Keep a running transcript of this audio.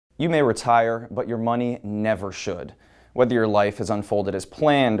You may retire, but your money never should. Whether your life has unfolded as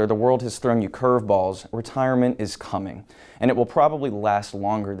planned or the world has thrown you curveballs, retirement is coming, and it will probably last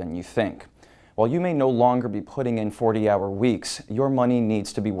longer than you think. While you may no longer be putting in 40-hour weeks, your money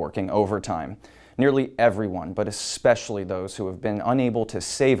needs to be working overtime. Nearly everyone, but especially those who have been unable to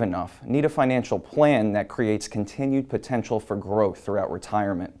save enough, need a financial plan that creates continued potential for growth throughout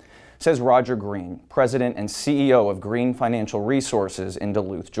retirement, says Roger Green, President and CEO of Green Financial Resources in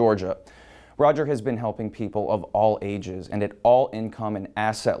Duluth, Georgia. Roger has been helping people of all ages and at all income and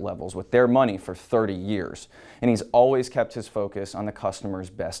asset levels with their money for 30 years, and he's always kept his focus on the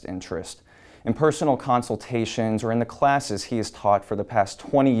customer's best interest. In personal consultations or in the classes he has taught for the past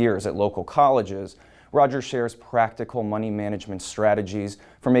 20 years at local colleges, Roger shares practical money management strategies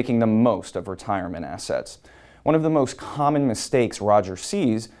for making the most of retirement assets. One of the most common mistakes Roger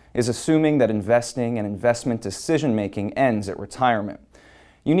sees is assuming that investing and investment decision-making ends at retirement.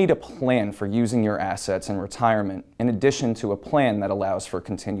 You need a plan for using your assets in retirement, in addition to a plan that allows for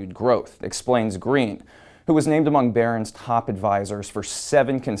continued growth, explains Green, who was named among Barron's top advisors for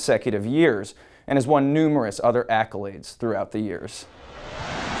 7 consecutive years and has won numerous other accolades throughout the years.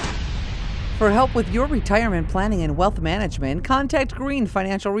 For help with your retirement planning and wealth management, contact Green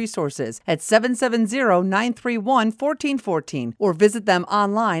Financial Resources at 770-931-1414 or visit them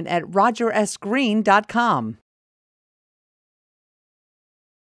online at rogersgreen.com.